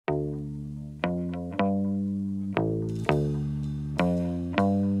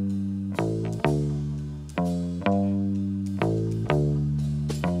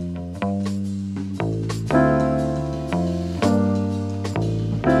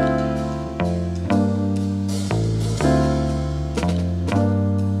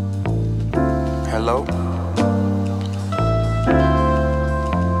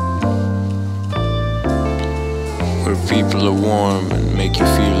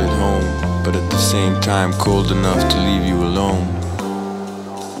at home, but at the same time cold enough to leave you alone.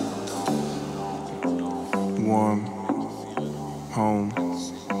 Warm home.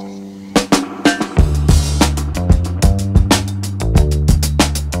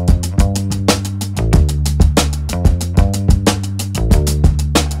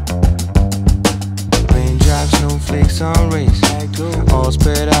 Snowflakes, sunrays, all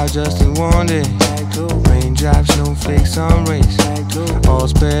spread out just in one day. Raindrops, snowflakes, sunrays, all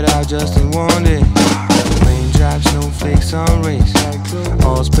spread out just in one day. Raindrops, snowflakes, sunrays,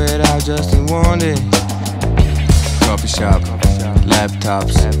 all spread out just in one day. Coffee shop,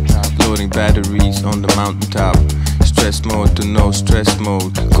 laptops, loading batteries on the mountaintop. Stress mode to no stress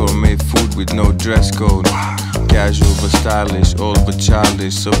mode. Gourmet food with no dress code. Casual but stylish, old but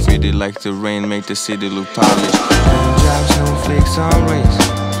childish. So fitted like the rain, make the city look polished. Raindrops, snowflakes, sunrays,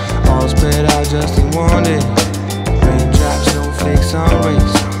 all spread out just in one day. Raindrops, snowflakes,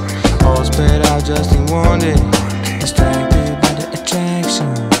 sunrays, all spread out just in one day. Distracted by the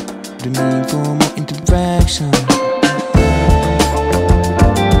attraction, the need for more interaction.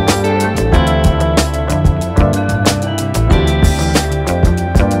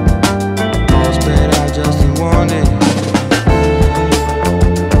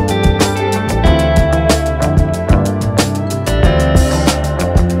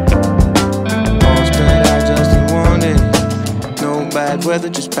 Weather,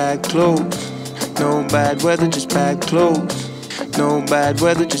 just bad clothes. No bad weather, just bad clothes. No bad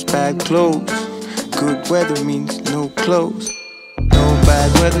weather, just bad clothes. Good weather means no clothes. No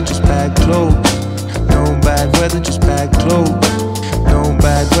bad weather, just bad clothes. No bad weather, just bad clothes. No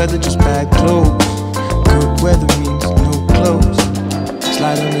bad weather, just bad clothes. Good weather means no clothes.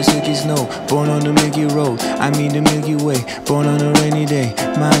 Slide on the silky snow, born on the Milky Road. I mean the Milky Way, born on a rainy day.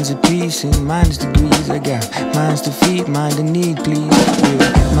 Mine's at peace and mine's degrees. I got mine's to feed, mine to need, please.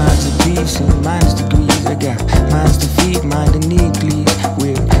 Yeah. Mine's at peace and mine's degrees. I got mine's to feed, mine to need, please.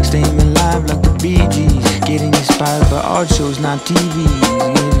 We're staying alive like the Bee Gees, getting inspired by art shows, not TV.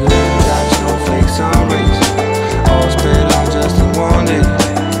 Raindrops, snowflakes, sunrays, all spread out just in one day.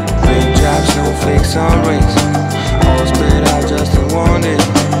 Raindrops, snowflakes, sunrays,